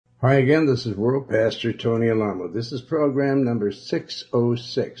Hi again, this is World Pastor Tony Alamo. This is program number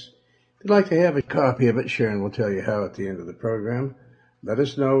 606. If you'd like to have a copy of it, Sharon will tell you how at the end of the program. Let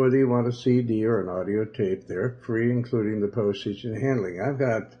us know whether you want a CD or an audio tape. They're free, including the postage and handling. I've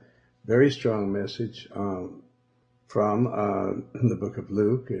got a very strong message from the book of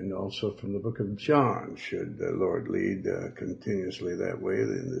Luke and also from the book of John, should the Lord lead continuously that way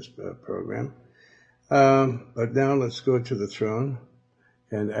in this program. But now let's go to the throne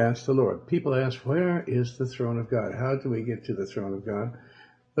and ask the Lord. People ask, where is the throne of God? How do we get to the throne of God?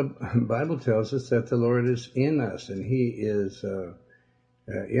 The Bible tells us that the Lord is in us and He is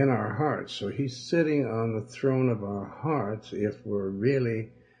in our hearts. So He's sitting on the throne of our hearts if we're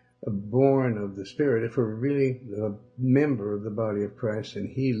really born of the Spirit, if we're really a member of the body of Christ, and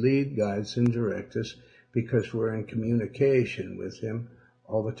He leads, guides, and directs us because we're in communication with Him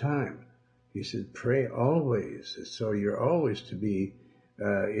all the time. He said, pray always. So you're always to be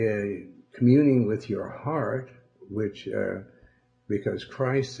communing with your heart, which because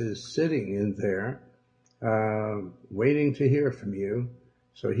Christ is sitting in there, waiting to hear from you,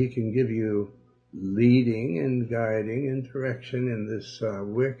 so He can give you leading and guiding and direction in this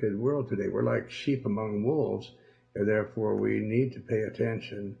wicked world today. We're like sheep among wolves, and therefore we need to pay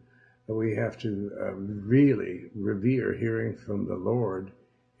attention. We have to really revere hearing from the Lord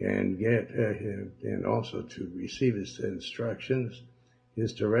and get and also to receive His instructions,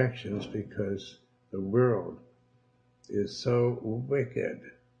 His directions, because the world is so wicked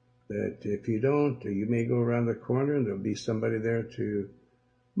that if you don't, you may go around the corner and there'll be somebody there to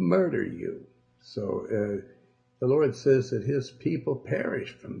murder you. So the Lord says that His people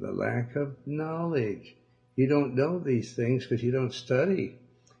perish from the lack of knowledge. You don't know these things because you don't study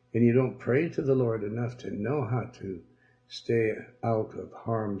and you don't pray to the Lord enough to know how to stay out of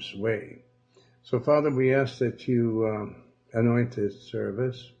harm's way. So, Father, we ask that you anoint this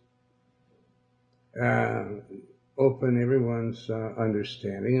service, open everyone's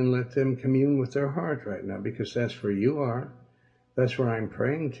understanding, and let them commune with their heart right now, because that's where you are. That's where I'm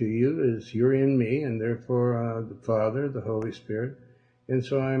praying to you, is you're in me, and therefore the Father, the Holy Spirit. And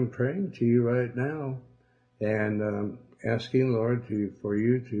so I'm praying to you right now and asking, Lord, for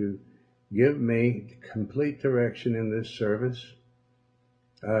you to give me complete direction in this service.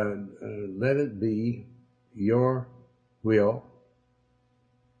 Let it be your will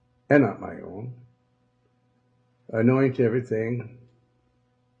and not my own. Anoint everything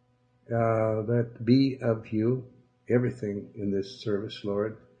that be of you, everything in this service,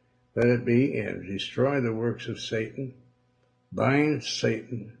 Lord. Let it be, and destroy the works of Satan. Bind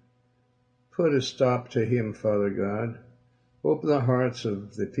Satan. Put a stop to him, Father God. Open the hearts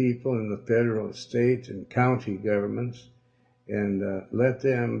of the people in the federal, state, and county governments, and let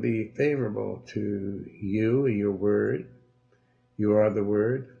them be favorable to you, your word. You are the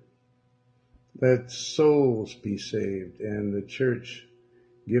word. Let souls be saved, and the church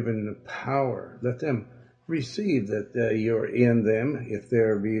given the power. Let them receive that you're in them, if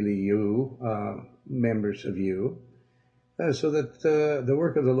they're really you, members of you, so that the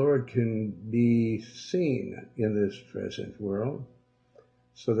work of the Lord can be seen in this present world,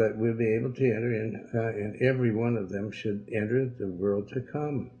 so that we'll be able to enter in, and every one of them should enter the world to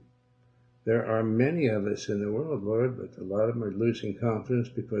come. There are many of us in the world, Lord, but a lot of them are losing confidence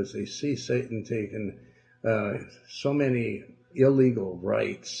because they see Satan taking so many illegal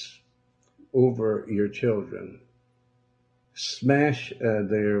rights over your children. Smash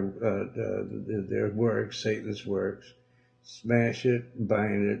their works, Satan's works. Smash it,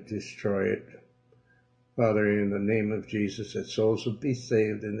 bind it, destroy it. Father, in the name of Jesus, that souls will be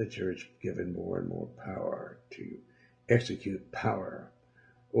saved in the church, given more and more power to execute power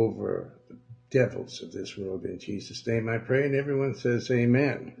over the devils of this world. In Jesus' name I pray, and everyone says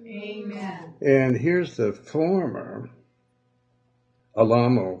amen. Amen. And here's the former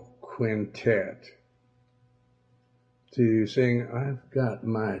Alamo Quintet to sing, I've got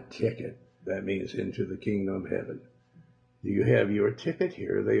my ticket. That means into the kingdom of heaven. Do you have your ticket?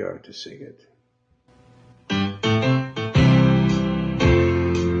 Here they are to sing it.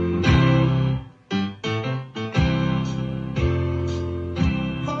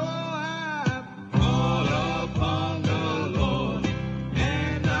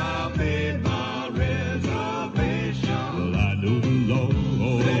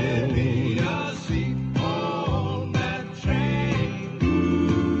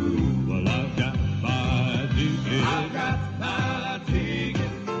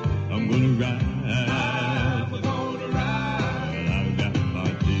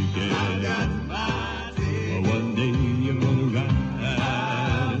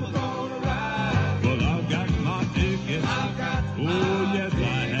 Oh, yes, I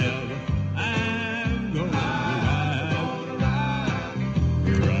have.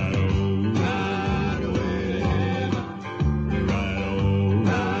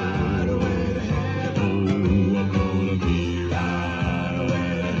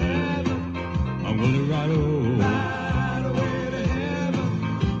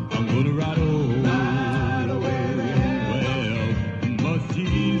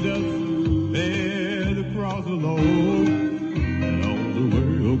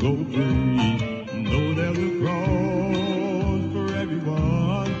 go free. Know there's a cross for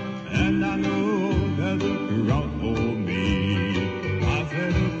everyone, and I know there's a cross for me. I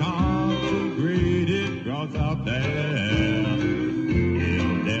said a consecrated cross out there.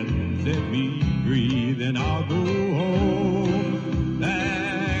 If death set me free, then I'll go home,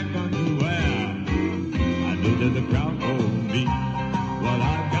 back unto where I know there's a cross for me. Well,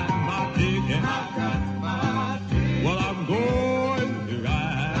 I've got my ticket. Well, I'm going to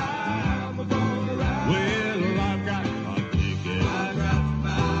ride. Well, I've got my ticket.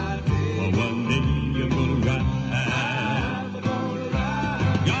 Well, one day I'm gonna ride.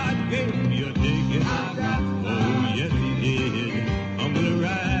 God gave me a ticket. Oh, yes, He did. I'm gonna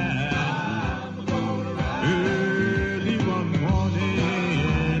ride. Early one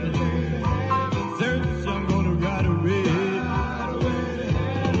morning, search, I'm gonna ride away.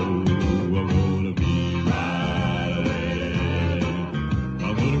 Oh, I'm gonna be riding.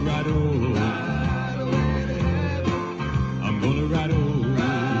 I'm gonna ride away. I'm gonna ride away.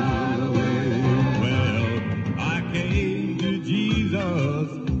 Well, I came to Jesus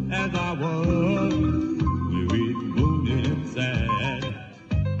as I was, weary, wounded, and sad.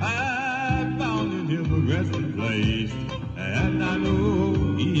 I found in Him a resting place, and I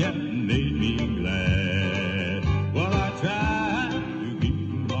know He has made me glad. Well, I tried to keep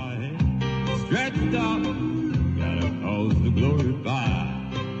my hand stretched out, got a cause to glorify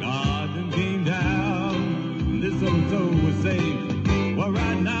God, and came down. This old soul was saved. Well,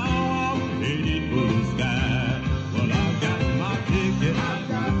 right now I'm headed for the sky. Well, I've got my ticket.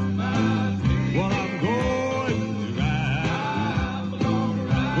 Well, I'm going to ride.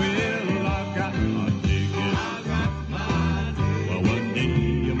 Well, I've got my ticket. Well, one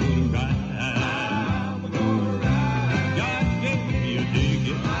day I'm gonna ride. God gave me a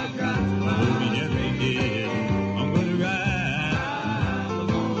ticket. Oh, yes, He did. I'm gonna ride.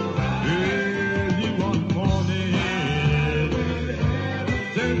 Early one morning,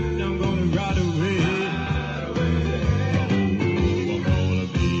 search, I'm gonna ride away. Oh, I'm gonna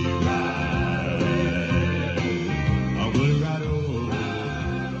be riding. I'm gonna ride away.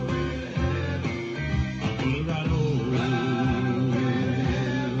 I'm gonna ride away.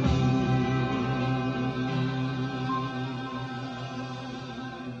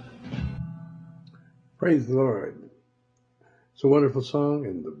 Praise the Lord. It's a wonderful song,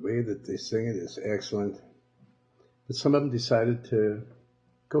 and the way that they sing it is excellent. But some of them decided to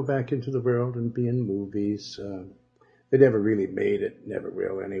go back into the world and be in movies. They never really made it, never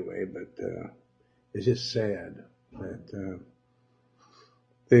will anyway, but it's just sad that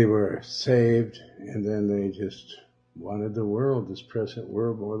they were saved and then they just wanted the world, this present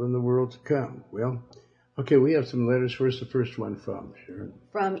world, more than the world to come. Well, okay, we have some letters. Where's the first one from, Sharon?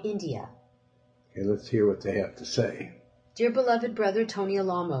 From India. Okay, let's hear what they have to say. Dear beloved brother Tony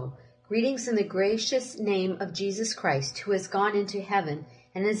Alamo, greetings in the gracious name of Jesus Christ, who has gone into heaven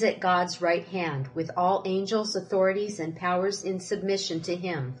and is at God's right hand, with all angels, authorities, and powers in submission to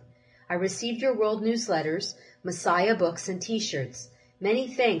Him. I received your world newsletters, Messiah books, and T-shirts. Many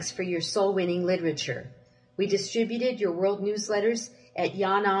thanks for your soul-winning literature. We distributed your world newsletters at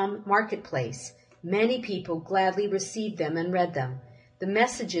Yanam Marketplace. Many people gladly received them and read them. The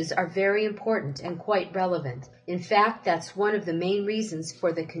messages are very important and quite relevant. In fact, that's one of the main reasons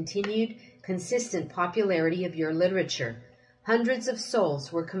for the continued, consistent popularity of your literature. Hundreds of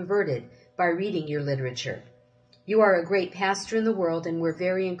souls were converted by reading your literature. You are a great pastor in the world, and we're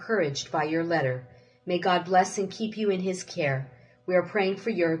very encouraged by your letter. May God bless and keep you in His care. We are praying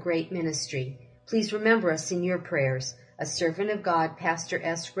for your great ministry. Please remember us in your prayers. A servant of God, Pastor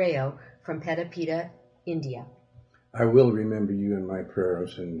S. Rayo, from Petapita, India. I will remember you in my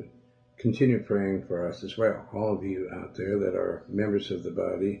prayers and continue praying for us as well. All of you out there that are members of the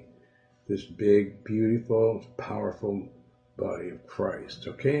body, this big, beautiful, powerful body of Christ.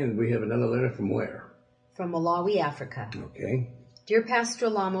 Okay, and we have another letter from where? From Malawi, Africa. Okay. Dear Pastor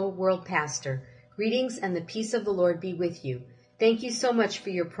Alamo, World Pastor, greetings and the peace of the Lord be with you. Thank you so much for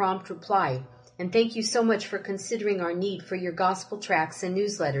your prompt reply, and thank you so much for considering our need for your gospel tracts and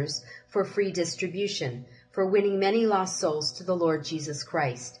newsletters for free distribution, for winning many lost souls to the Lord Jesus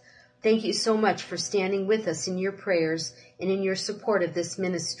Christ. Thank you so much for standing with us in your prayers and in your support of this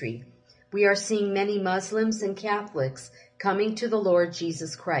ministry. We are seeing many Muslims and Catholics coming to the Lord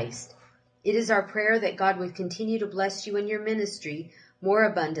Jesus Christ. It is our prayer that God would continue to bless you in your ministry more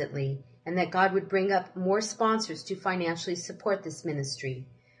abundantly, and that God would bring up more sponsors to financially support this ministry.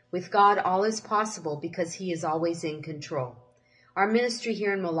 With God, all is possible because He is always in control. Our ministry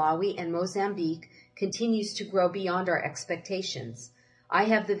here in Malawi and Mozambique continues to grow beyond our expectations. I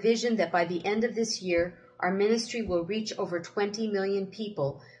have the vision that by the end of this year, our ministry will reach over 20 million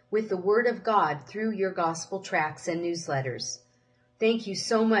people with the Word of God through your gospel tracts and newsletters. Thank you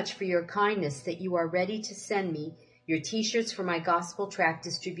so much for your kindness that you are ready to send me your t-shirts for my gospel tract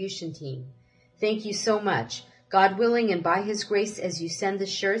distribution team. Thank you so much. God willing, and by His grace, as you send the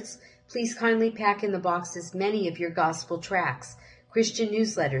shirts, please kindly pack in the boxes many of your gospel tracts, Christian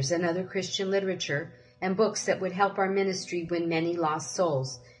newsletters, and other Christian literature, and books that would help our ministry win many lost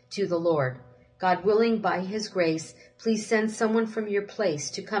souls to the Lord. God willing, by His grace, please send someone from your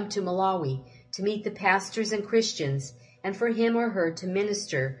place to come to Malawi to meet the pastors and Christians, and for him or her to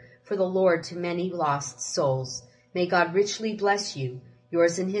minister for the Lord to many lost souls. May God richly bless you.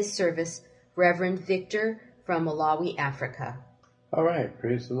 Yours in His service, Reverend Victor from Malawi, Africa. All right,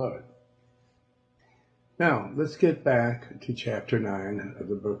 praise the Lord. Now, let's get back to chapter 9 of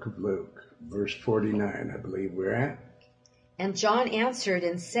the book of Luke, verse 49, I believe we're at. And John answered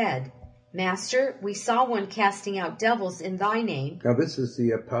and said, Master, we saw one casting out devils in thy name. Now, this is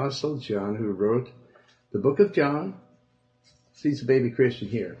the Apostle John who wrote the book of John. He's a baby Christian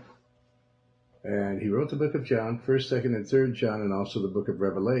here. And he wrote the book of John, 1st, 2nd, and 3rd John, and also the book of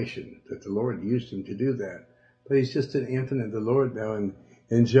Revelation, that the Lord used him to do that. But he's just an infant of the Lord now.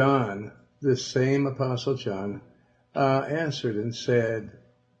 And John, this same Apostle John, answered and said,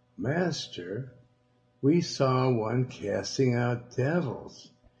 Master, we saw one casting out devils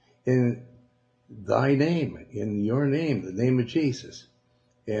in thy name, in your name, the name of Jesus.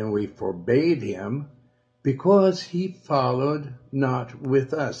 And we forbade him because he followed not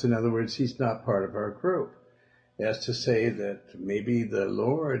with us. In other words, he's not part of our group. As to say that maybe the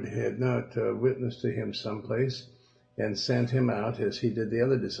Lord had not witnessed to him someplace and sent him out as he did the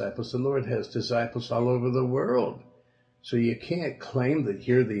other disciples. The Lord has disciples all over the world. So you can't claim that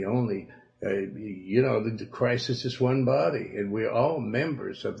you're the only, the Christ is just one body, and we're all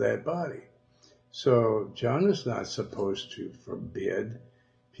members of that body. So John is not supposed to forbid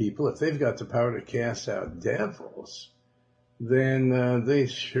people. If they've got the power to cast out devils, then they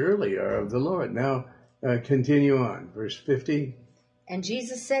surely are of the Lord. Now, continue on, verse 50. And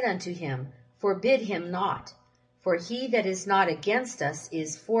Jesus said unto him, Forbid him not, for he that is not against us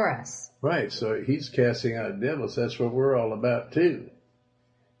is for us. Right, so he's casting out devils. That's what we're all about too.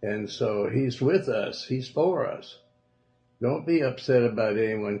 And so he's with us. He's for us. Don't be upset about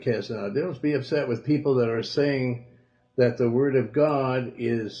anyone casting out devils. Be upset with people that are saying that the Word of God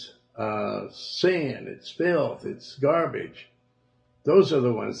is sin, it's filth, it's garbage. Those are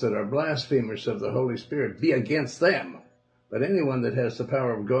the ones that are blasphemers of the Holy Spirit. Be against them. But anyone that has the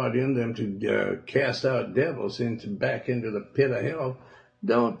power of God in them to cast out devils back into the pit of hell,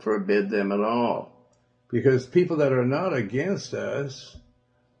 don't forbid them at all. Because people that are not against us,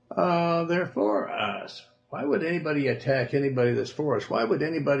 they're for us. Why would anybody attack anybody that's for us? Why would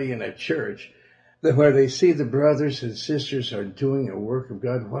anybody in a church where they see the brothers and sisters are doing a work of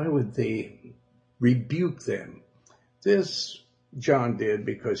God, why would they rebuke them? This John did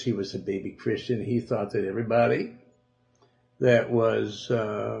because he was a baby Christian. He thought that everybody that was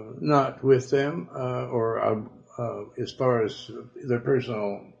not with them, or as far as their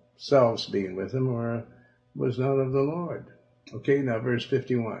personal selves being with them, was not of the Lord. Okay, now verse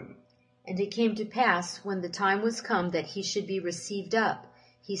 51. And it came to pass, when the time was come that he should be received up,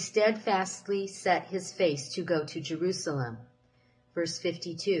 he steadfastly set his face to go to Jerusalem. Verse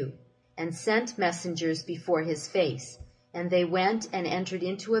 52. And sent messengers before his face, and they went and entered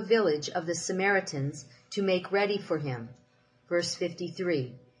into a village of the Samaritans to make ready for him. Verse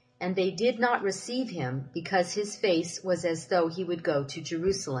 53. And they did not receive him, because his face was as though he would go to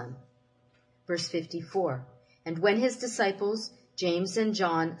Jerusalem. Verse 54. And when his disciples, James and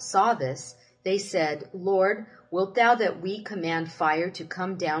John, saw this, they said, Lord, wilt thou that we command fire to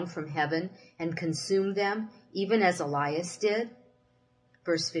come down from heaven and consume them, even as Elias did?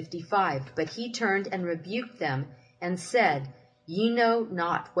 Verse 55. But he turned and rebuked them, and said, Ye know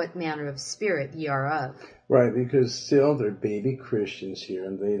not what manner of spirit ye are of. Right, because still they're baby Christians here,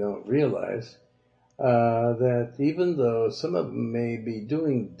 and they don't realize that even though some of them may be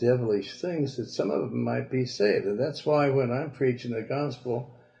doing devilish things, that some of them might be saved. And that's why when I'm preaching the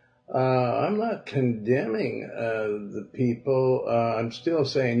gospel, I'm not condemning the people. I'm still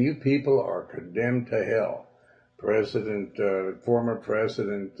saying you people are condemned to hell. Former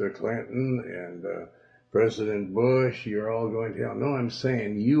President Clinton and President Bush, you're all going to hell. No, I'm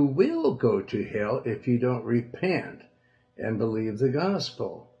saying you will go to hell if you don't repent and believe the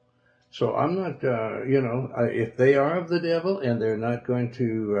gospel. So I'm not, if they are of the devil and they're not going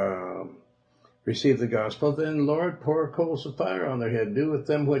to receive the gospel, then Lord, pour coals of fire on their head. Do with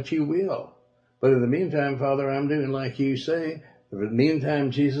them what you will. But in the meantime, Father, I'm doing like you say. In the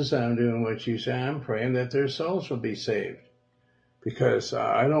meantime, Jesus, I'm doing what you say. I'm praying that their souls will be saved. Because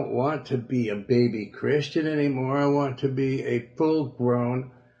I don't want to be a baby Christian anymore. I want to be a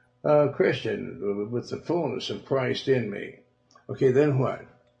full-grown Christian with the fullness of Christ in me. Okay, then what?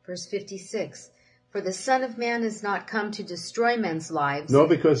 Verse 56. For the Son of Man is not come to destroy men's lives. No,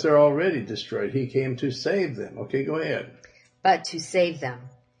 because they're already destroyed. He came to save them. Okay, go ahead. But to save them.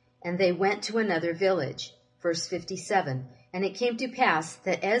 And they went to another village. Verse 57. And it came to pass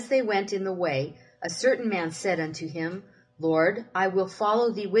that as they went in the way, a certain man said unto him, Lord, I will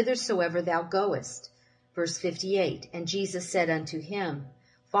follow thee whithersoever thou goest. Verse 58. And Jesus said unto him,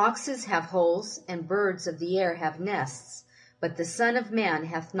 Foxes have holes, and birds of the air have nests, but the Son of Man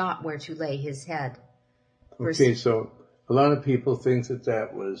hath not where to lay his head. Okay, so a lot of people think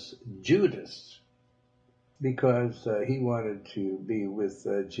that was Judas, because he wanted to be with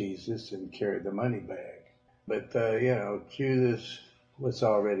Jesus and carry the money bag. But, Judas was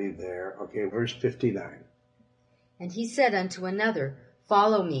already there. Okay, verse 59. And he said unto another,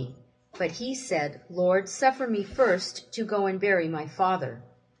 Follow me. But he said, Lord, suffer me first to go and bury my father.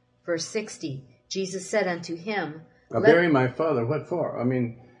 Verse 60. Jesus said unto him, Bury my father, what for? I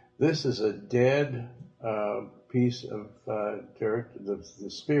mean, this is a dead piece of dirt. The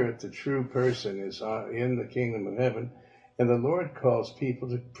spirit, the true person, is in the kingdom of heaven. And the Lord calls people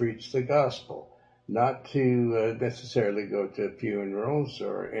to preach the gospel, not to necessarily go to funerals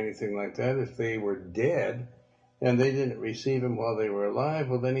or anything like that. If they were dead and they didn't receive him while they were alive,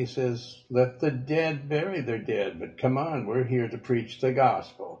 well, then he says, let the dead bury their dead. But come on, we're here to preach the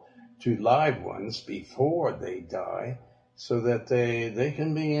gospel to live ones before they die, so that they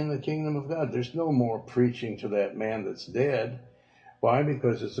can be in the kingdom of God. There's no more preaching to that man that's dead. Why?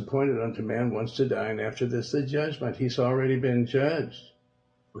 Because it's appointed unto man once to die, and after this the judgment. He's already been judged.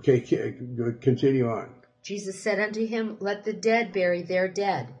 Okay, continue on. Jesus said unto him, Let the dead bury their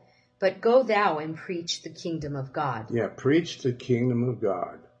dead, but go thou and preach the kingdom of God. Yeah, preach the kingdom of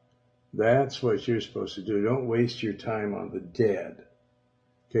God. That's what you're supposed to do. Don't waste your time on the dead.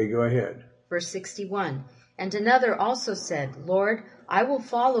 Okay, go ahead. Verse 61. And another also said, Lord, I will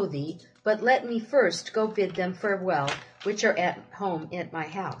follow thee, but let me first go bid them farewell, which are at home at my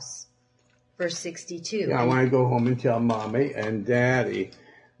house. Verse 62. Yeah, I want to go home and tell mommy and daddy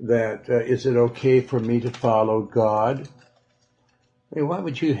that is it okay for me to follow God? I mean, why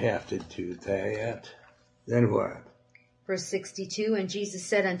would you have to do that? Then what? Verse 62. And Jesus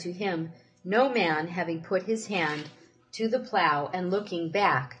said unto him, No man, having put his hand to the plow and looking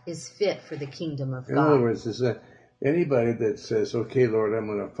back, is fit for the kingdom of God. In other words, is that anybody that says, okay, Lord, I'm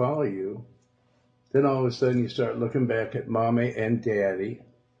going to follow you, then all of a sudden you start looking back at mommy and daddy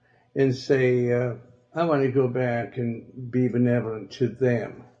and say, I want to go back and be benevolent to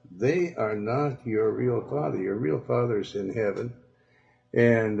them. They are not your real father. Your real father's in heaven,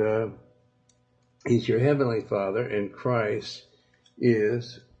 and he's your heavenly father, and Christ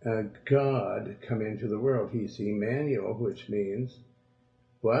is God come into the world. He's Emmanuel, which means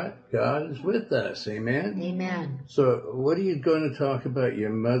what? God is with us. Amen? Amen. So what are you going to talk about your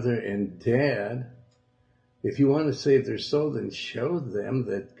mother and dad? If you want to save their soul, then show them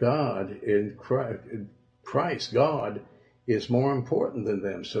that God in Christ, God, is more important than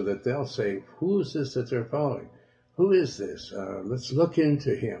them, so that they'll say, who is this that they're following? Who is this? Let's look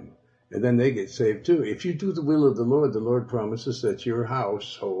into him. And then they get saved too. If you do the will of the Lord promises that your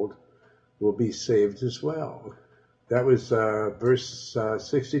household will be saved as well. That was verse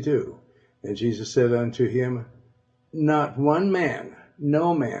 62. And Jesus said unto him, not one man,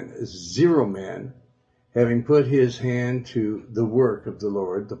 no man, zero man, having put his hand to the work of the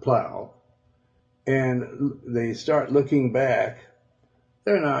Lord, the plow, and they start looking back,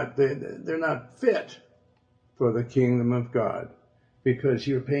 they're not fit for the kingdom of God. Because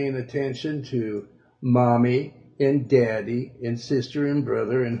you're paying attention to mommy and daddy and sister and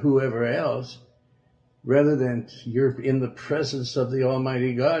brother and whoever else, rather than you're in the presence of the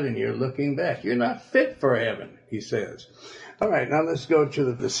Almighty God and you're looking back. You're not fit for heaven, he says. All right, now let's go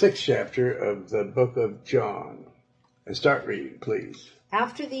to the 6th chapter of the book of John. And start reading, please.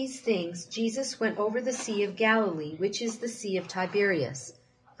 After these things, Jesus went over the Sea of Galilee, which is the Sea of Tiberias.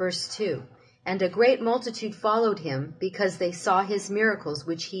 Verse 2. And a great multitude followed him, because they saw his miracles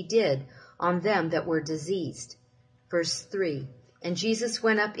which he did on them that were diseased. Verse 3. And Jesus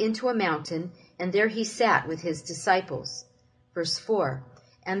went up into a mountain, and there he sat with his disciples. Verse 4.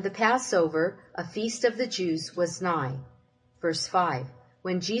 And the Passover, a feast of the Jews, was nigh. Verse 5.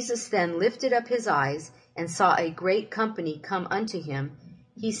 When Jesus then lifted up his eyes, and saw a great company come unto him,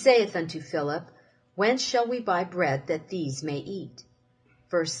 he saith unto Philip, Whence shall we buy bread that these may eat?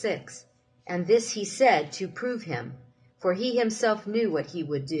 Verse 6. And this he said to prove him, for he himself knew what he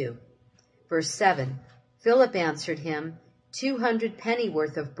would do. Verse 7, Philip answered him, 200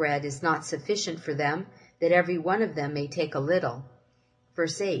 pennyworth of bread is not sufficient for them, that every one of them may take a little.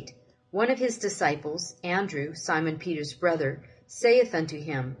 Verse 8, one of his disciples, Andrew, Simon Peter's brother, saith unto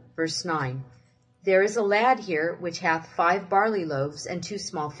him, verse 9, there is a lad here which hath 5 barley loaves and 2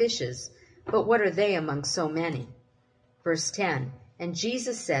 small fishes, but what are they among so many? Verse 10, and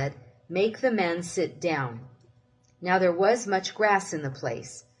Jesus said, make the men sit down. Now there was much grass in the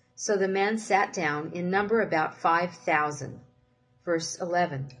place, so the men sat down, in number about 5,000. Verse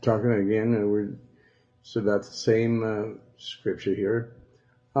 11. Talking again, it's about the same scripture here.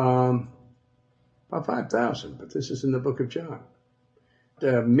 About 5,000, but this is in the book of John.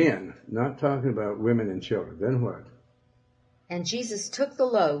 Men, not talking about women and children. Then what? And Jesus took the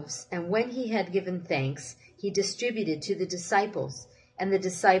loaves, and when he had given thanks, he distributed to the disciples, and the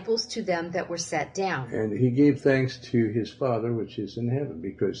disciples to them that were set down. And he gave thanks to his Father which is in heaven,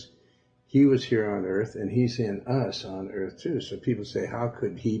 because he was here on earth, and he's in us on earth too. So people say, how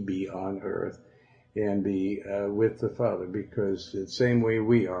could he be on earth and be with the Father? Because the same way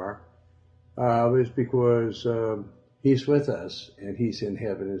we are, is because he's with us, and he's in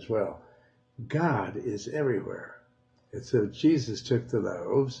heaven as well. God is everywhere. And so Jesus took the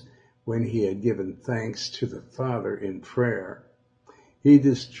loaves when he had given thanks to the Father in prayer. He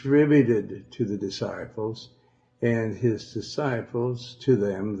distributed to the disciples, and his disciples to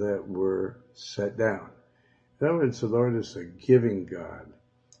them that were set down. In other words, the Lord is a giving God.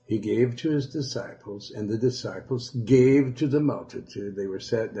 He gave to his disciples, and the disciples gave to the multitude. They were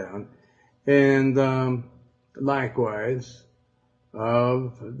set down. And likewise,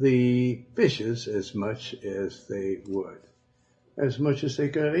 of the fishes as much as they would, as much as they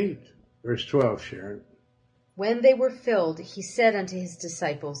could eat. Verse 12, Sharon. When they were filled, he said unto his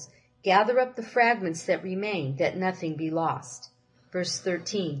disciples, gather up the fragments that remain, that nothing be lost. Verse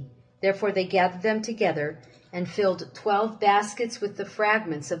 13, therefore they gathered them together, and filled 12 baskets with the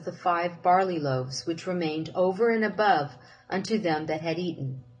fragments of the 5 barley loaves, which remained over and above unto them that had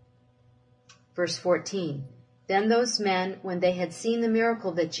eaten. Verse 14, then those men, when they had seen the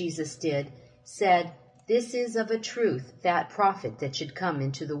miracle that Jesus did, said, this is of a truth that prophet that should come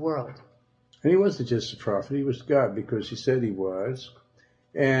into the world. And he wasn't just a prophet, he was God, because he said he was.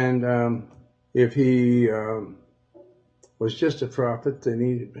 And if he was just a prophet, then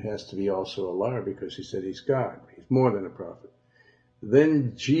he has to be also a liar, because he said he's God. He's more than a prophet.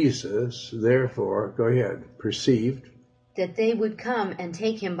 Then Jesus, therefore, go ahead, perceived that they would come and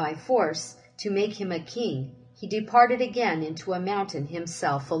take him by force to make him a king. He departed again into a mountain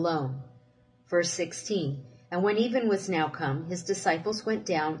himself alone. Verse 16, and when even was now come, his disciples went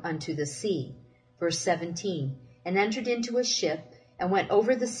down unto the sea. Verse 17, and entered into a ship, and went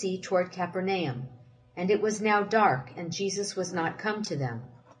over the sea toward Capernaum. And it was now dark, and Jesus was not come to them.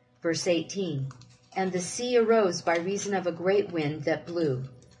 Verse 18, and the sea arose by reason of a great wind that blew.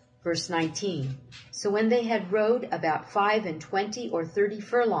 Verse 19, so when they had rowed about 25 or 30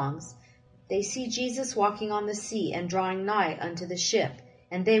 furlongs, they see Jesus walking on the sea, and drawing nigh unto the ship,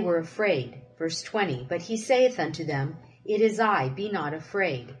 and they were afraid. Verse 20, but he saith unto them, it is I, be not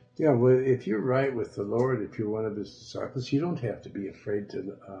afraid. Yeah, well, if you're right with the Lord, if you're one of his disciples, you don't have to be afraid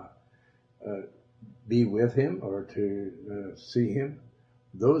to be with him or to see him.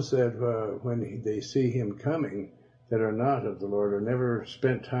 Those that, when they see him coming, that are not of the Lord, or never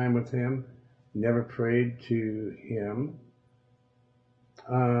spent time with him, never prayed to him,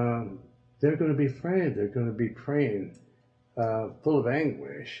 they're going to be afraid. They're going to be praying full of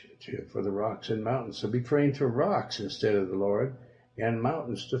anguish for the rocks and mountains. So be praying to rocks instead of the Lord, and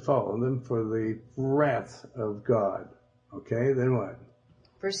mountains to follow them for the wrath of God. Okay, then what?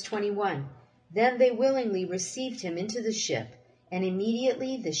 Verse 21, then they willingly received him into the ship, and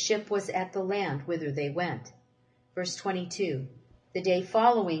immediately the ship was at the land whither they went. Verse 22, the day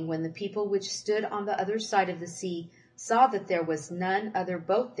following, when the people which stood on the other side of the sea saw that there was none other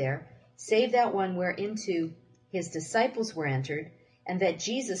boat there, save that one whereinto his disciples were entered, and that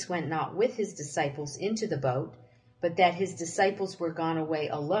Jesus went not with his disciples into the boat, but that his disciples were gone away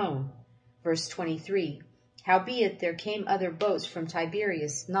alone. Verse 23, howbeit there came other boats from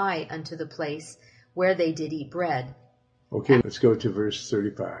Tiberias nigh unto the place where they did eat bread. Okay, let's go to verse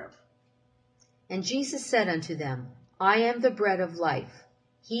 35. And Jesus said unto them, I am the bread of life.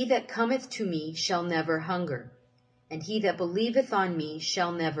 He that cometh to me shall never hunger, and he that believeth on me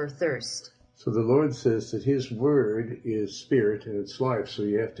shall never thirst. So the Lord says that his word is spirit and it's life. So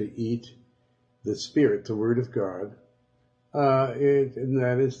you have to eat the spirit, the word of God, and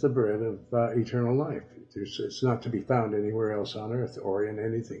that is the bread of eternal life. It's not to be found anywhere else on earth or in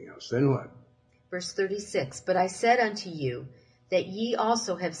anything else. Then what? Verse 36, But I said unto you, that ye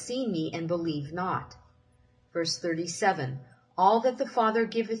also have seen me, and believe not. Verse 37, All that the Father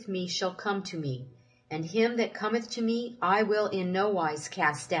giveth me shall come to me, and him that cometh to me I will in no wise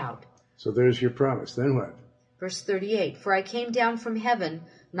cast out. So there's your promise. Then what? Verse 38, For I came down from heaven,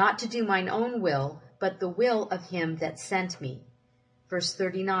 not to do mine own will, but the will of him that sent me. Verse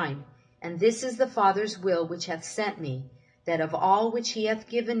 39, And this is the Father's will which hath sent me, that of all which he hath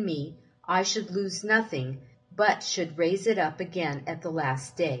given me I should lose nothing, but should raise it up again at the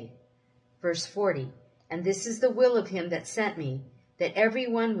last day. Verse 40, And this is the will of him that sent me, that every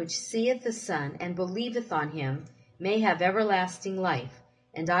one which seeth the Son and believeth on him may have everlasting life,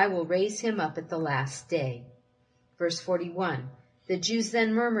 and I will raise him up at the last day. Verse 41, The Jews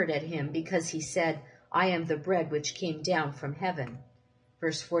then murmured at him, because he said, I am the bread which came down from heaven.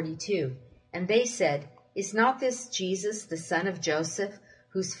 Verse 42, And they said, Is not this Jesus, the son of Joseph,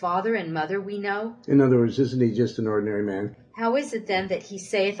 whose father and mother we know? In other words, isn't he just an ordinary man? How is it then that he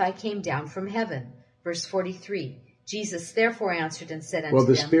saith, I came down from heaven? Verse 43, Jesus therefore answered and said unto Well,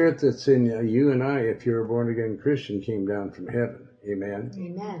 the them, Spirit that's in you and I, if you're a born-again Christian, came down from heaven. Amen?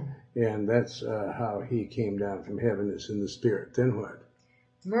 Amen. And that's how he came down from heaven, is in the Spirit. Then what?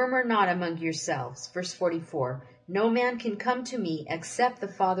 Murmur not among yourselves. Verse 44, No man can come to me except the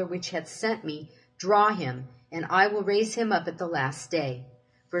Father which hath sent me draw him, and I will raise him up at the last day.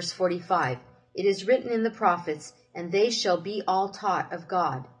 Verse 45, It is written in the prophets, and they shall be all taught of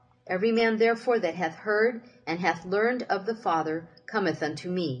God. Every man therefore that hath heard and hath learned of the Father cometh unto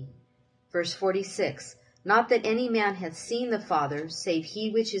me. Verse 46, Not that any man hath seen the Father, save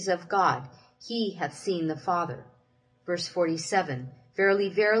he which is of God, he hath seen the Father. Verse 47, Verily,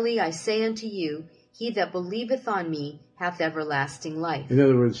 verily, I say unto you, he that believeth on me hath everlasting life. In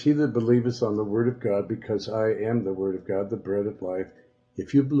other words, he that believeth on the Word of God, because I am the Word of God, the bread of life.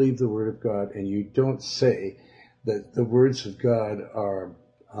 If you believe the Word of God and you don't say that the words of God are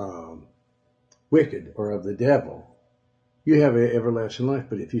wicked or of the devil, you have everlasting life.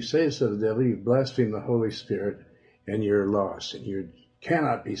 But if you say it's of the devil, you blaspheme the Holy Spirit, and you're lost, and you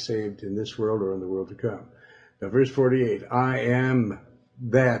cannot be saved in this world or in the world to come. Now, verse 48, I am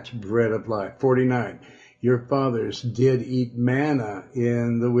that bread of life. 49, your fathers did eat manna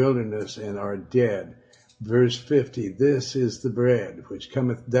in the wilderness and are dead. Verse 50, this is the bread which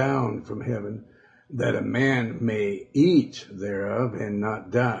cometh down from heaven, that a man may eat thereof and not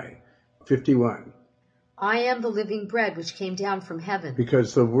die. 51, I am the living bread which came down from heaven.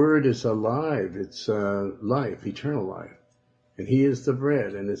 because the Word is alive. It's life, eternal life. And he is the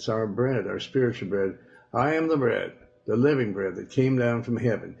bread, and it's our bread, our spiritual bread. I am the bread, the living bread that came down from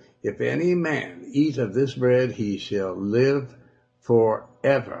heaven. If any man eat of this bread, he shall live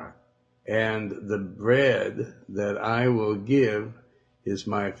forever. And the bread that I will give is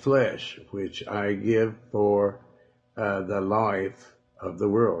my flesh, which I give for the life of the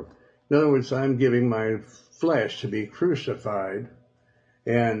world. In other words, I'm giving my flesh to be crucified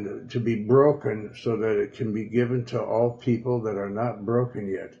and to be broken so that it can be given to all people that are not broken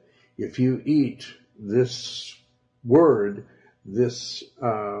yet. If you eat this word, this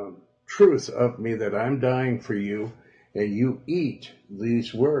truth of me that I'm dying for you, and you eat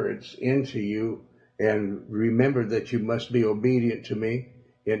these words into you, and remember that you must be obedient to me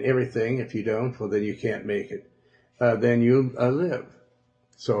in everything. If you don't, well, then you can't make it. Then you live.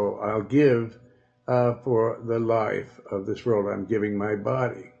 So I'll give for the life of this world. I'm giving my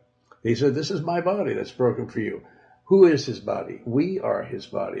body. He said, this is my body that's broken for you. Who is his body? We are his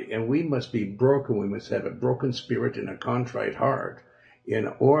body, and we must be broken. We must have a broken spirit and a contrite heart in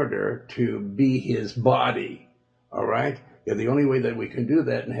order to be his body. All right? Yeah, the only way that we can do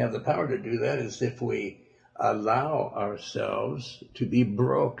that and have the power to do that is if we allow ourselves to be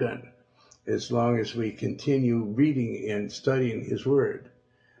broken, as long as we continue reading and studying his word.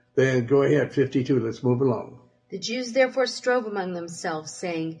 Then go ahead, 52, let's move along. The Jews therefore strove among themselves,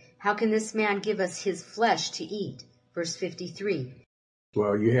 saying, How can this man give us his flesh to eat? Verse 53.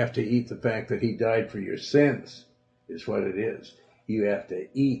 Well, you have to eat the fact that he died for your sins, is what it is. You have to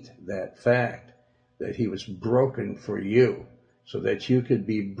eat that fact that he was broken for you, so that you could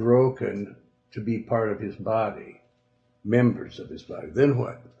be broken to be part of his body, members of his body. Then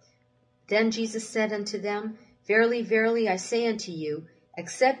what? Then Jesus said unto them, Verily, verily, I say unto you,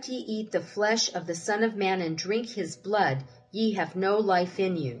 except ye eat the flesh of the Son of Man and drink his blood, ye have no life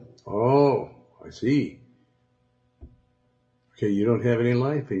in you. Oh, I see. Okay, you don't have any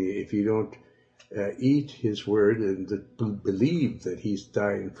life in you if you don't eat his word and believe that he's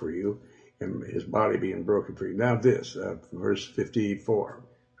dying for you and his body being broken for you. Now this, verse 54.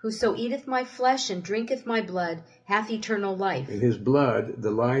 Whoso eateth my flesh and drinketh my blood hath eternal life. In his blood,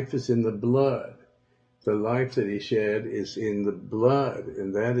 the life is in the blood. the life that he shed is in the blood,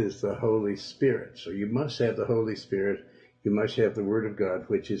 and that is the Holy Spirit. So you must have the Holy Spirit. You must have the Word of God,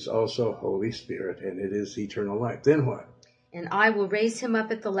 which is also Holy Spirit, and it is eternal life. Then what? And I will raise him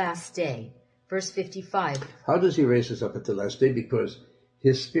up at the last day. Verse 55. How does he raise us up at the last day? Because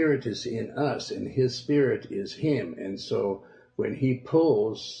his Spirit is in us, and his Spirit is him. And so when he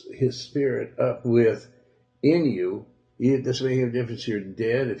pulls his Spirit up within you, it doesn't make any difference if you're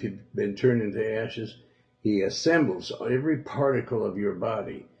dead, if you've been turned into ashes. He assembles every particle of your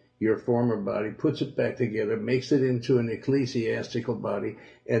body, your former body, puts it back together, makes it into an ecclesiastical body,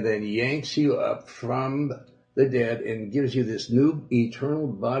 and then yanks you up from the dead and gives you this new eternal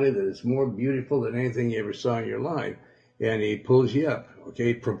body that is more beautiful than anything you ever saw in your life. And he pulls you up,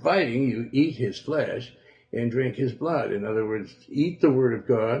 okay, providing you eat his flesh and drink his blood. In other words, eat the Word of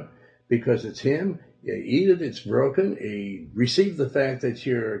God because it's him. You eat it, it's broken. You receive the fact that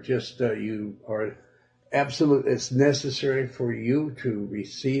you're just, you are absolute. It's necessary for you to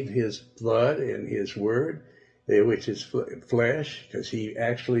receive his blood and his Word, which is flesh, because he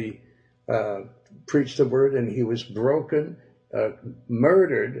actually preached the Word, and he was broken,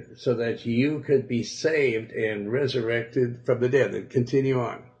 murdered, so that you could be saved and resurrected from the dead. And continue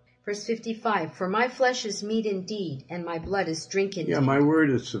on. Verse 55. For my flesh is meat indeed, and my blood is drink indeed. Yeah, my Word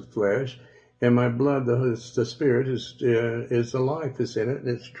is the flesh, and my blood, the Spirit, is the life that's in it, and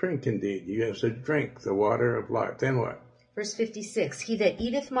it's drink indeed. You have to drink the water of life. Then what? Verse 56. He that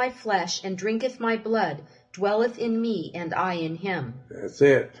eateth my flesh and drinketh my blood dwelleth in me, and I in him. That's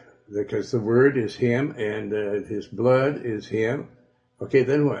it. Because the Word is him, and his blood is him. Okay,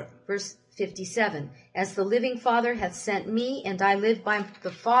 then what? Verse 57. As the living Father hath sent me, and I live by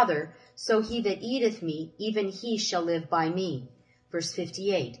the Father, so he that eateth me, even he shall live by me. Verse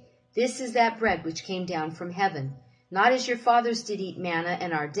 58. This is that bread which came down from heaven, not as your fathers did eat manna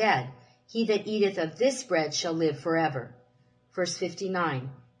and are dead. He that eateth of this bread shall live forever. Verse 59.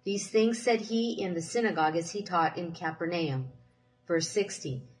 These things said he in the synagogue as he taught in Capernaum. Verse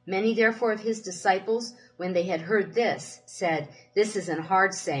 60. Many therefore of his disciples, when they had heard this, said, This is an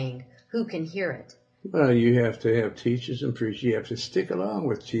hard saying. Who can hear it? Well, you have to have teachers and preachers. You have to stick along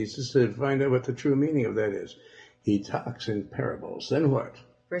with Jesus to find out what the true meaning of that is. He talks in parables. Then what?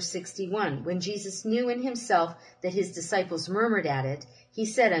 Verse 61. When Jesus knew in himself that his disciples murmured at it, he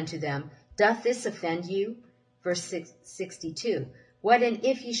said unto them, Doth this offend you? Verse 62. What and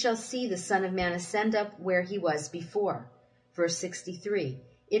if ye shall see the Son of Man ascend up where he was before? Verse 63.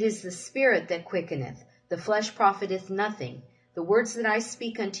 It is the Spirit that quickeneth, the flesh profiteth nothing. The words that I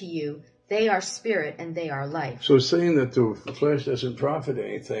speak unto you, they are spirit and they are life. So saying that the flesh doesn't profit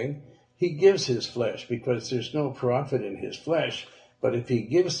anything, he gives his flesh because there's no profit in his flesh. But if he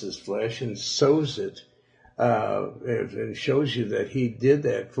gives his flesh and sows it and shows you that he did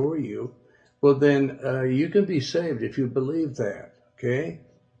that for you, well, then you can be saved if you believe that. Okay?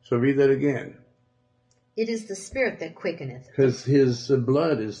 So read that again. It is the Spirit that quickeneth. Because his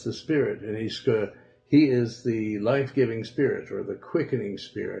blood is the Spirit, and he is the life-giving Spirit or the quickening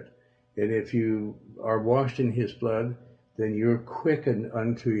Spirit. And if you are washed in his blood, then you're quickened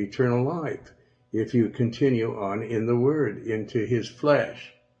unto eternal life. If you continue on in the Word, into his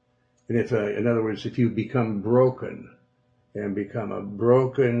flesh. And if, in other words, if you become broken and become a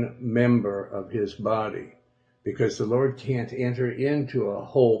broken member of his body, because the Lord can't enter into a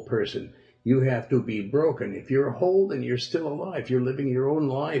whole person. You have to be broken. If you're whole, then you're still alive. You're living your own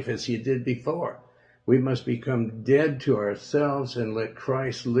life as you did before. We must become dead to ourselves and let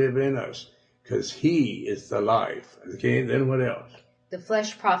Christ live in us, because he is the life. Okay, then what else? The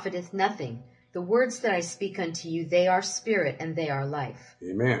flesh profiteth nothing. The words that I speak unto you, they are spirit and they are life.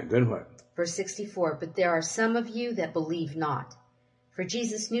 Amen. Then what? Verse 64. But there are some of you that believe not. For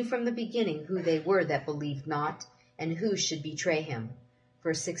Jesus knew from the beginning who they were that believed not, and who should betray him.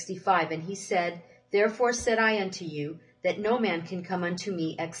 Verse 65. And he said, Therefore said I unto you, that no man can come unto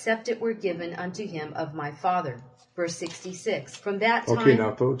me, except it were given unto him of my Father. Verse 66. From that time... Okay,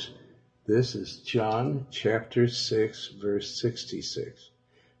 now folks, this is John chapter 6, verse 66.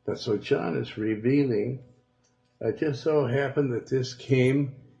 So John is revealing, it just so happened that this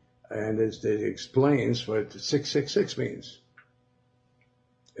came, and it explains what 666 means.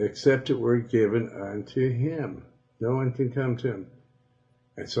 Except it were given unto him. No one can come to him.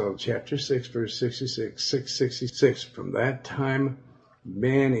 And so chapter 6, verse 66, 666, from that time,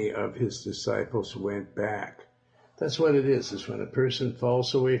 many of his disciples went back. That's what it is when a person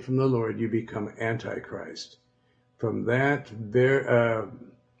falls away from the Lord, you become Antichrist. From that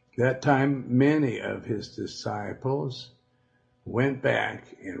time, many of his disciples went back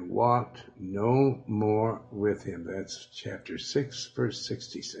and walked no more with him. That's chapter 6, verse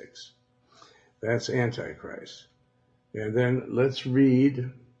 66. That's Antichrist. And then let's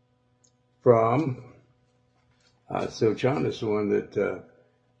read from, so John is the one that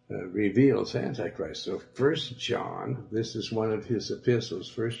reveals Antichrist. So 1 John, this is one of his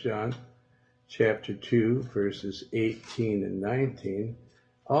epistles, 1 John chapter 2, verses 18 and 19,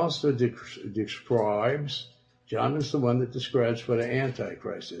 also describes, John is the one that describes what an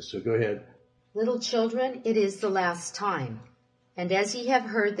Antichrist is. So go ahead. Little children, it is the last time. And as ye have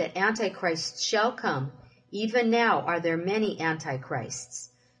heard that Antichrist shall come, even now are there many Antichrists,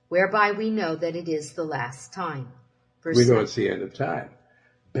 whereby we know that it is the last time. We know it's the end of time.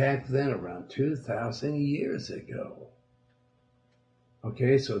 Back then, around 2,000 years ago.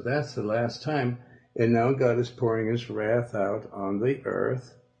 Okay, so that's the last time. And now God is pouring his wrath out on the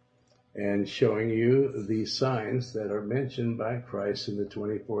earth and showing you these signs that are mentioned by Christ in the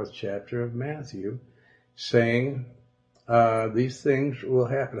 24th chapter of Matthew, saying these things will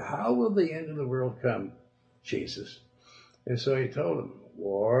happen. How will the end of the world come? Jesus. And so he told them,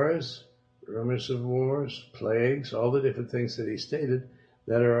 wars, rumors of wars, plagues, all the different things that he stated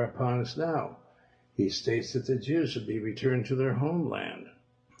that are upon us now. He states that the Jews would be returned to their homeland,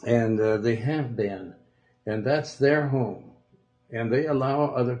 and they have been, and that's their home. And they allow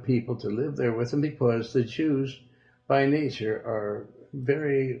other people to live there with them because the Jews, by nature, are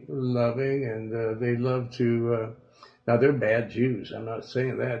very loving, and they love to, now they're bad Jews. I'm not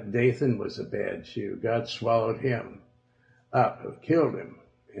saying that. Dathan was a bad Jew. God swallowed him up, killed him,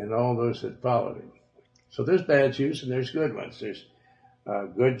 and all those that followed him. So there's bad Jews and there's good ones. There's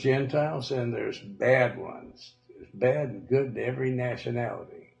good Gentiles and there's bad ones. There's bad and good to every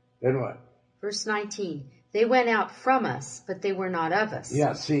nationality. Then what? Verse 19, they went out from us, but they were not of us.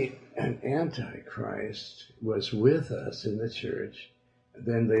 Yeah, see, an Antichrist was with us in the church.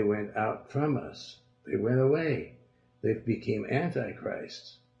 Then they went out from us. They went away. They became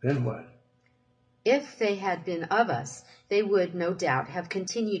Antichrists. Then what? If they had been of us, they would no doubt have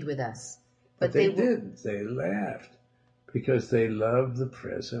continued with us. But they didn't. They laughed because they loved the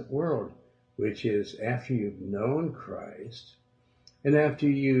present world, which is after you've known Christ and after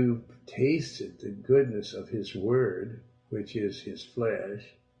you've tasted the goodness of his word, which is his flesh,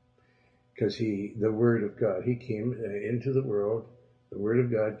 because the word of God, he came into the world. The word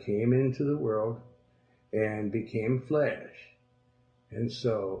of God came into the world and became flesh. And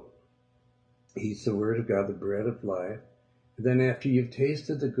so he's the word of God, the bread of life. And then after you've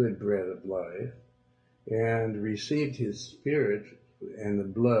tasted the good bread of life and received his spirit and the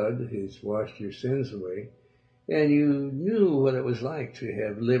blood, he's washed your sins away, and you knew what it was like to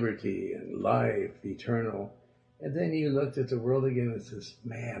have liberty and life eternal, and then you looked at the world again and says,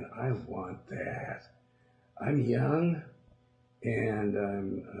 man, I want that. I'm young, and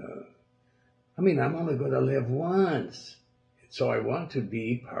I'm only going to live once. So I want to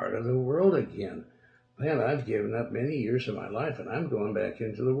be part of the world again. Man, I've given up many years of my life, and I'm going back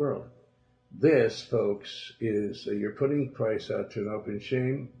into the world. This, folks, is you're putting Christ out to an open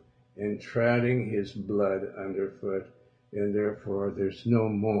shame and treading his blood underfoot, and therefore there's no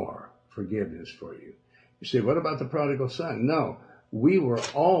more forgiveness for you. You say, what about the prodigal son? No, we were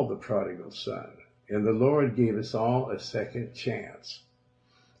all the prodigal son, and the Lord gave us all a second chance.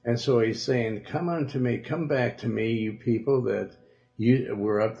 And so he's saying, come unto me, come back to me, you people that you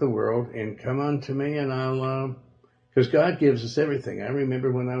were of the world, and come unto me, and I'll, because God gives us everything. I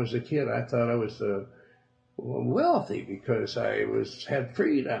remember when I was a kid, I thought I was wealthy because I had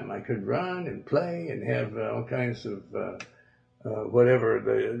freedom. I could run and play and have all kinds of whatever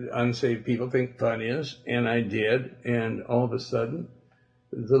the unsaved people think fun is, and I did. And all of a sudden,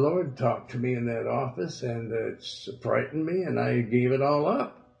 the Lord talked to me in that office, and it frightened me, and I gave it all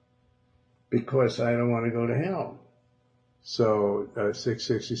up because I don't want to go to hell. So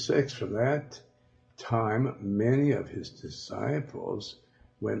 666, from that time, many of his disciples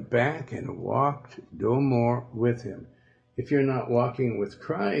went back and walked no more with him. If you're not walking with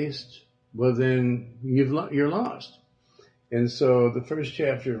Christ, well, then you're lost. And so the first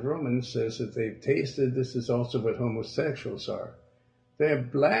chapter of Romans says that they've tasted, this is also what homosexuals are. They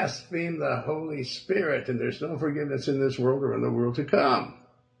have blasphemed the Holy Spirit, and there's no forgiveness in this world or in the world to come.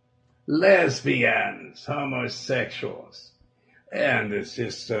 Lesbians, homosexuals. And it's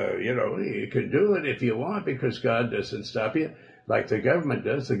just, you can do it if you want because God doesn't stop you like the government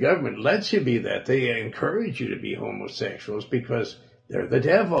does. The government lets you be that. They encourage you to be homosexuals because they're the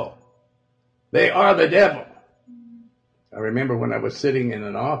devil. They are the devil. I remember when I was sitting in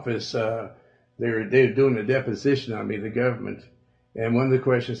an office, they were doing a deposition on me, the government. And one of the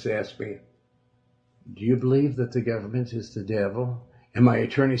questions they asked me, do you believe that the government is the devil? And my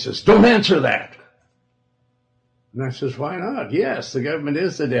attorney says, don't answer that. And I says, why not? Yes, the government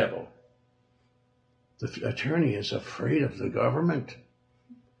is the devil. The attorney is afraid of the government,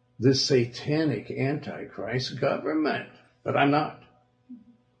 this satanic antichrist government. But I'm not.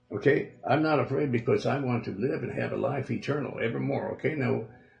 Okay? I'm not afraid because I want to live and have a life eternal evermore. Okay? Now,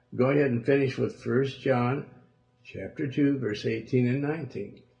 go ahead and finish with 1 John chapter 2, verse 18 and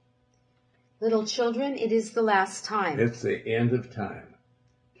 19. Little children, it is the last time. It's the end of time,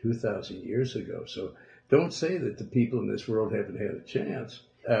 2,000 years ago. So don't say that the people in this world haven't had a chance.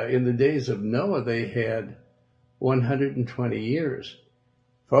 In the days of Noah, they had 120 years.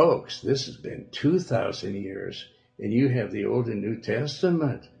 Folks, this has been 2,000 years, and you have the Old and New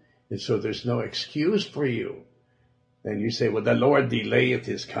Testament, and so there's no excuse for you. And you say, well, the Lord delayeth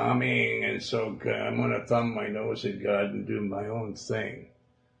his coming, and so I'm going to thumb my nose at God and do my own thing.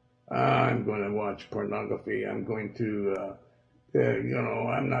 I'm going to watch pornography. I'm going to,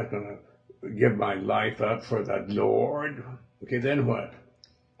 I'm not going to give my life up for the Lord. Okay, then what?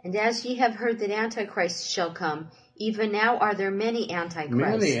 And as ye have heard that Antichrist shall come, even now are there many Antichrists.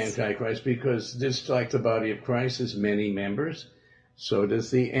 Many Antichrists, because just like the body of Christ has many members, so does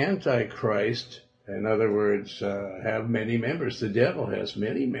the Antichrist, in other words, have many members. The devil has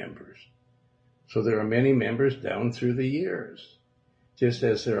many members. So there are many members down through the years. Just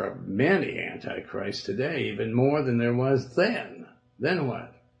as there are many Antichrists today, even more than there was then. Then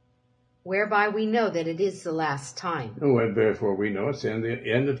what? Whereby we know that it is the last time. Well, therefore we know it's in the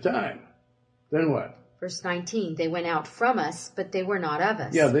end of time. Then what? Verse 19, they went out from us, but they were not of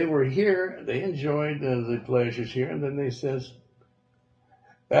us. Yeah, they were here. They enjoyed the pleasures here. And then they says,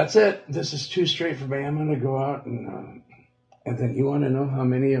 that's it. This is too straight for me. I'm going to go out. And then you want to know how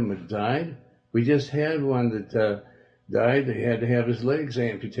many of them have died? We just had one that died. He had to have his legs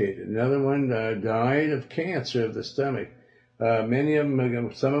amputated. Another one died of cancer of the stomach. Many of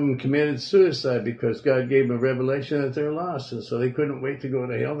them, some of them committed suicide because God gave them a revelation that they're lost. And so they couldn't wait to go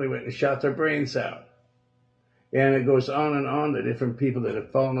to hell. They went and shot their brains out. And it goes on, the different people that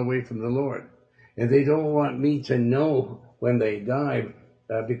have fallen away from the Lord. And they don't want me to know when they die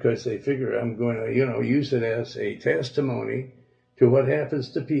because they figure I'm going to, use it as a testimony to what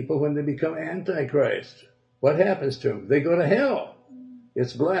happens to people when they become Antichrist. What happens to them? They go to hell.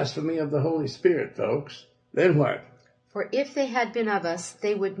 It's blasphemy of the Holy Spirit, folks. Then what? For if they had been of us,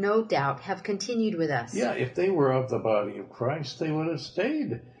 they would no doubt have continued with us. Yeah, if they were of the body of Christ, they would have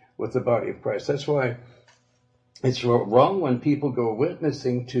stayed with the body of Christ. That's why it's wrong when people go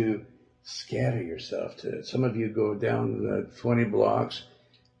witnessing to scatter yourself. Some of you go down 20 blocks.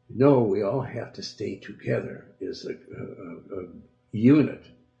 No, we all have to stay together as a unit.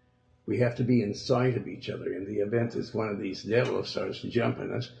 We have to be in sight of each other. In the event that one of these devils starts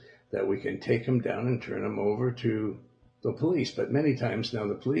jumping us, that we can take them down and turn them over to the police. But many times now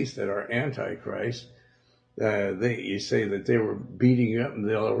the police that are Antichrist, you say that they were beating you up and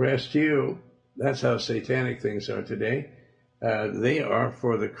they'll arrest you. That's how satanic things are today. They are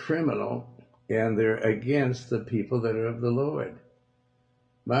for the criminal, and they're against the people that are of the Lord.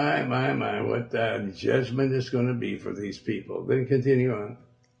 My, what judgment is going to be for these people. Then continue on.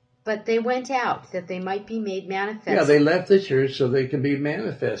 But they went out that they might be made manifest. Yeah, they left the church so they can be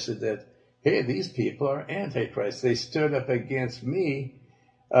manifested that, hey, these people are Antichrist. They stood up against me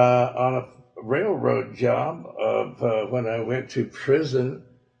on a railroad job of when I went to prison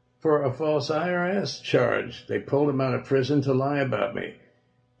for a false IRS charge. They pulled him out of prison to lie about me.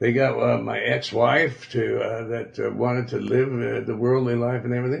 They got my ex-wife that wanted to live the worldly life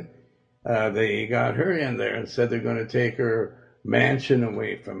and everything. They got her in there and said they're going to take her mansion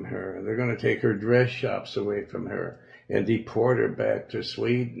away from her, and they're going to take her dress shops away from her and deport her back to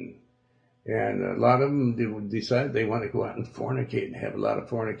Sweden. And a lot of them decide they want to go out and fornicate and have a lot of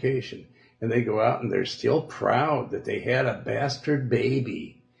fornication. And they go out and they're still proud that they had a bastard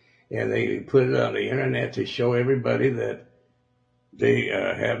baby. And they put it on the internet to show everybody that they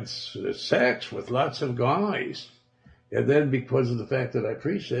have sex with lots of guys. And then because of the fact that I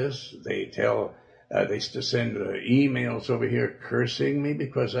preach this, they send emails over here cursing me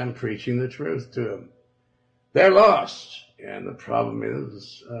because I'm preaching the truth to them. They're lost. And the problem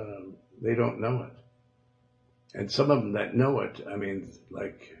is they don't know it. And some of them that know it,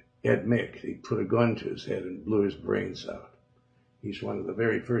 like Ed Mick, he put a gun to his head and blew his brains out. He's one of the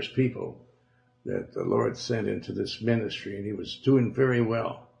very first people that the Lord sent into this ministry, and he was doing very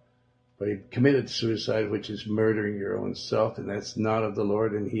well. But he committed suicide, which is murdering your own self, and that's not of the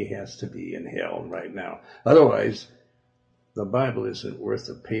Lord, and he has to be in hell right now. Otherwise, the Bible isn't worth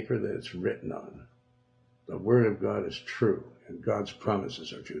the paper that it's written on. The Word of God is true, and God's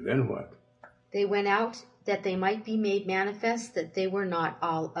promises are true. Then what? They went out that they might be made manifest that they were not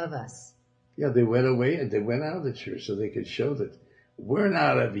all of us. Yeah, they went away and they went out of the church so they could show that we're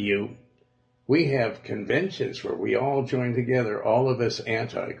not of you. We have conventions where we all join together, all of us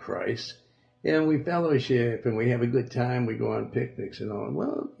anti-Christ, and we fellowship and we have a good time. We go on picnics and all.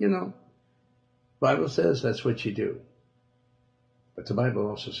 Well, Bible says that's what you do. But the Bible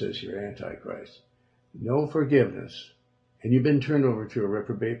also says you're anti-Christ. No forgiveness. And you've been turned over to a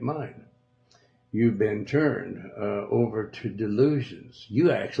reprobate mind. You've been turned over to delusions.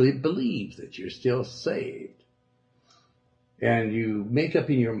 You actually believe that you're still saved. And you make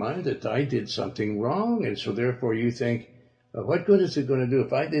up in your mind that I did something wrong, and so therefore you think, what good is it going to do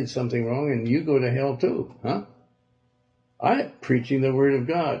if I did something wrong and you go to hell too, huh? I'm preaching the Word of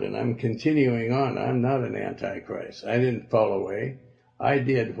God, and I'm continuing on. I'm not an antichrist. I didn't fall away. I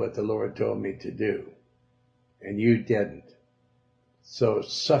did what the Lord told me to do, and you didn't. So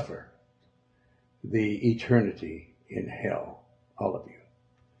suffer the eternity in hell, all of you.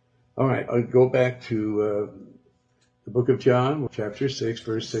 All right, I'll go back to the book of John, chapter 6,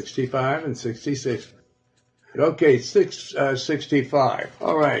 verse 65 and 66. Okay, 65.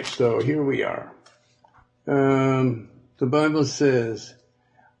 All right, so here we are. The Bible says,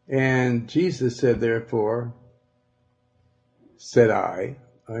 and Jesus said, therefore, said I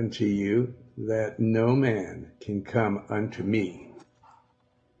unto you, that no man can come unto me,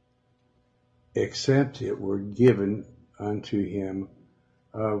 except it were given unto him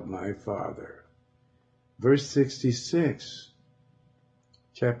of my Father. Verse 66,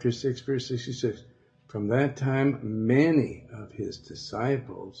 chapter 6, verse 66. From that time, many of his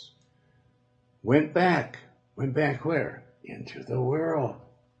disciples went back. Went back where? Into the world.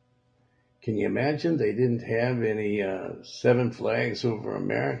 Can you imagine? They didn't have any 7 Flags over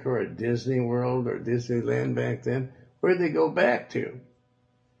America or Disney World or Disneyland back then. Where'd they go back to?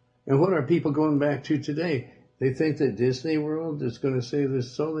 And what are people going back to today? They think that Disney World is going to save their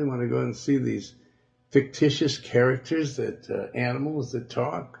soul. They want to go and see these fictitious characters, that animals that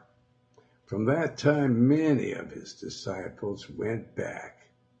talk. From that time, many of his disciples went back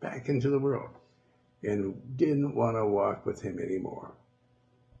into the world, and didn't want to walk with him anymore.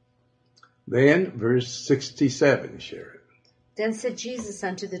 Then, verse 67, Sharon. Then said Jesus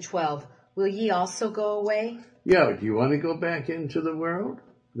unto the 12, Will ye also go away? Yeah, do you want to go back into the world?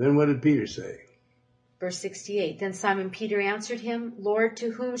 Then what did Peter say? Verse 68, Then Simon Peter answered him, Lord,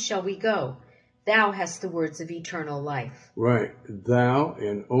 to whom shall we go? Thou hast the words of eternal life. Right, thou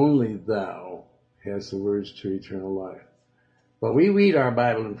and only thou has the words to eternal life. But we read our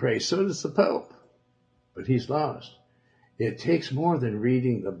Bible and pray, so does the Pope. But he's lost. It takes more than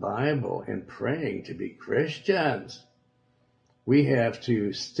reading the Bible and praying to be Christians. We have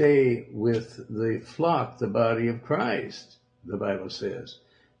to stay with the flock, the body of Christ, the Bible says,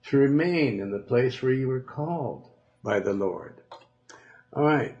 to remain in the place where you were called by the Lord. All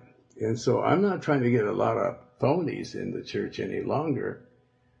right. And so I'm not trying to get a lot of phonies in the church any longer.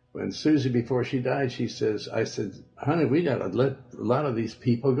 When Susie, before she died, I said, honey, we got to let a lot of these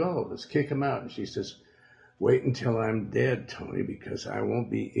people go. Let's kick them out. And she says, wait until I'm dead, Tony, because I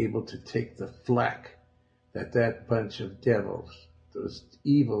won't be able to take the flack that bunch of devils, those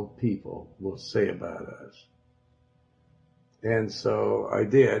evil people, will say about us. And so I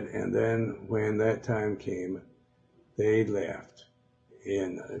did. And then when that time came, they left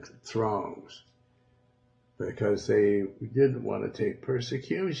in throngs because they didn't want to take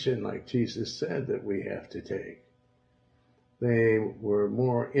persecution like Jesus said that we have to take. They were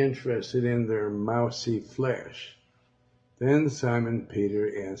more interested in their mousy flesh. Then Simon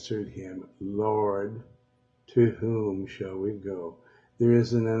Peter answered him, Lord, to whom shall we go? There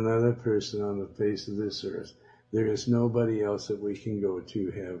isn't another person on the face of this earth. There is nobody else that we can go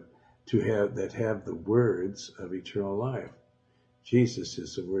to have the words of eternal life. Jesus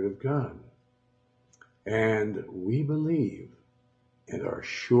is the Word of God. And we believe and are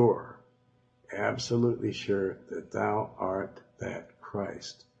sure, absolutely sure, that thou art that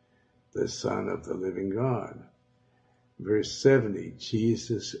Christ, the Son of the living God. Verse 70,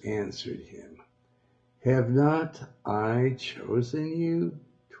 Jesus answered him, Have not I chosen you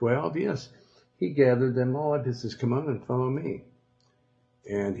 12? Yes, he gathered them all up. He says, come on and follow me.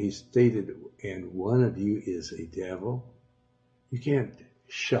 And he stated, and one of you is a devil. You can't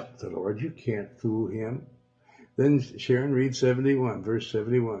shut the Lord. You can't fool him. Then Sharon, read 71, verse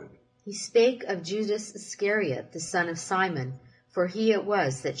 71. He spake of Judas Iscariot, the son of Simon, for he it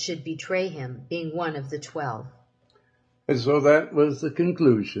was that should betray him, being one of the 12. And so that was the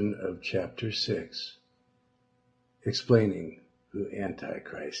conclusion of chapter 6, explaining who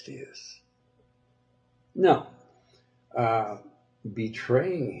Antichrist is. No,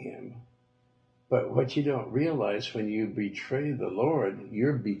 betraying him. But what you don't realize, when you betray the Lord,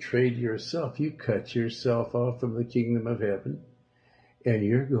 you're betrayed yourself. You cut yourself off from the kingdom of heaven. And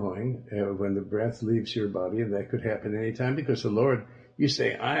you're going when the breath leaves your body, and that could happen anytime because the Lord, you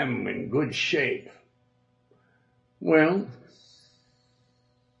say, I'm in good shape. Well,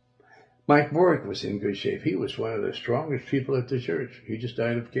 Mike Bork was in good shape. He was one of the strongest people at the church. He just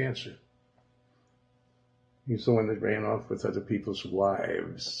died of cancer. He's the one that ran off with other people's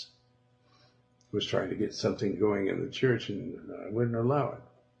wives. Was trying to get something going in the church and wouldn't allow it.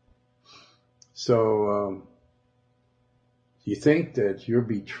 So you think that you're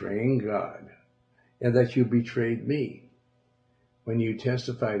betraying God and that you betrayed me when you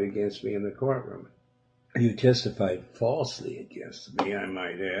testified against me in the courtroom. You testified falsely against me, I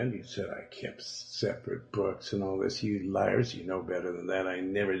might add. You said I kept separate books and all this. You liars, you know better than that. I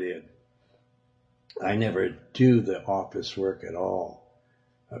never did. I never do the office work at all.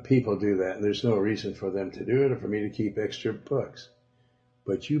 People do that, and there's no reason for them to do it or for me to keep extra books.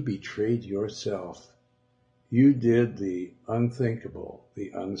 But you betrayed yourself. You did the unthinkable,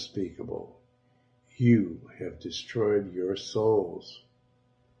 the unspeakable. You have destroyed your souls.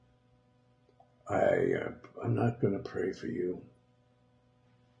 I'm not going to pray for you.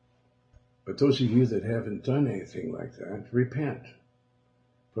 But those of you that haven't done anything like that, repent,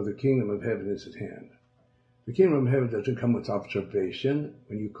 for the kingdom of heaven is at hand. The kingdom of heaven doesn't come with observation.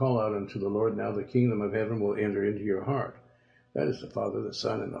 When you call out unto the Lord, now the kingdom of heaven will enter into your heart. That is the Father, the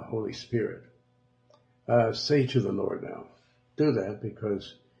Son, and the Holy Spirit. Say to the Lord now. Do that,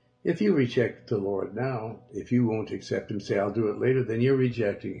 because if you reject the Lord now, if you won't accept him, say, I'll do it later, then you're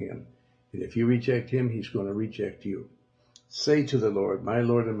rejecting him. And if you reject him, he's going to reject you. Say to the Lord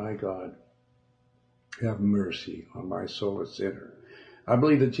and my God, have mercy on my soul, a sinner. I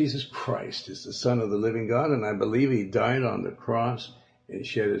believe that Jesus Christ is the Son of the living God, and I believe he died on the cross and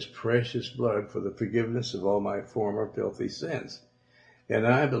shed his precious blood for the forgiveness of all my former filthy sins. And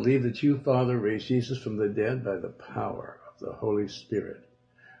I believe that you, Father, raised Jesus from the dead by the power of the Holy Spirit.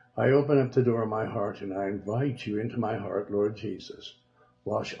 I open up the door of my heart and I invite you into my heart, Lord Jesus.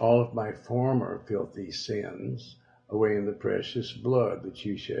 Wash all of my former filthy sins away in the precious blood that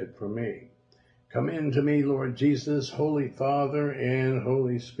you shed for me. Come into me, Lord Jesus, Holy Father and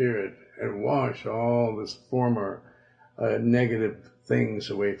Holy Spirit, and wash all this former negative things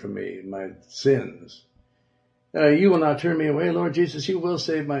away from me, my sins. You will not turn me away, Lord Jesus. You will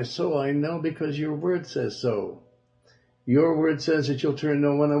save my soul. I know, because your word says so. Your word says that you'll turn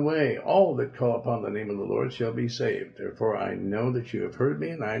no one away. All that call upon the name of the Lord shall be saved. Therefore, I know that you have heard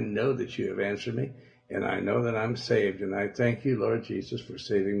me, and I know that you have answered me, and I know that I'm saved. And I thank you, Lord Jesus, for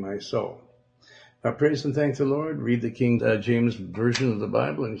saving my soul. Now, praise and thank the Lord. Read the King James Version of the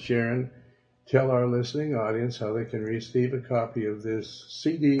Bible. And Sharon, tell our listening audience how they can receive a copy of this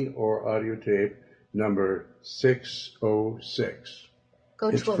CD or audio tape, number 606.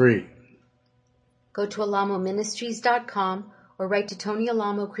 It's free. Go to alamoministries.com or write to Tony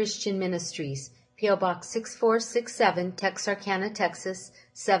Alamo Christian Ministries, P.O. Box 6467, Texarkana, Texas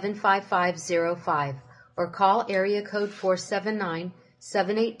 75505, or call area code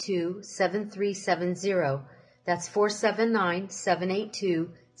 479-782-7370. That's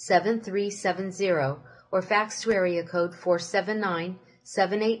 479-782-7370, or fax to area code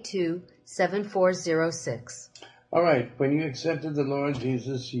 479-782-7406. All right. When you accepted the Lord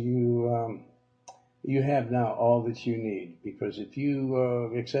Jesus, you have now all that you need, because if you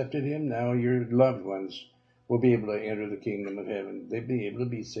accepted him, now your loved ones will be able to enter the kingdom of heaven. They'll be able to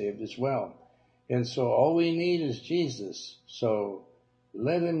be saved as well. And so all we need is Jesus. So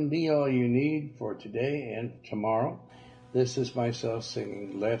let him be all you need for today and tomorrow. This is myself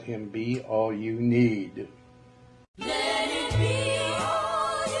singing, Let him be all you need. Let it be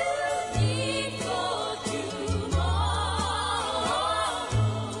all you need for tomorrow.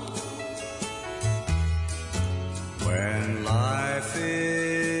 When life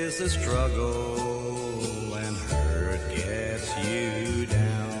is a struggle and hurt gets you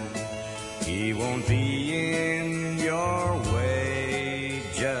down, he won't be in your way,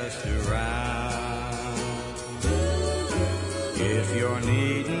 just around. If you're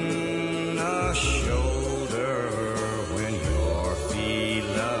needing a shoulder when you're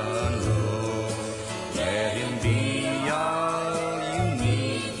feeling low, let him be all you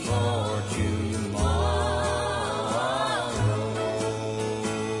need for tomorrow.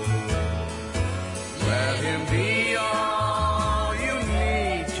 Let him be all you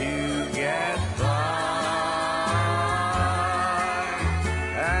need to get by,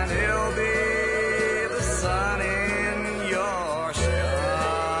 and he'll be the sun in your sky.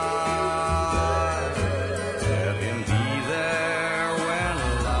 Let him be there when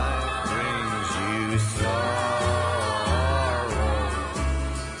life brings you sorrow.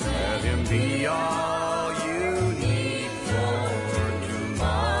 Let him be all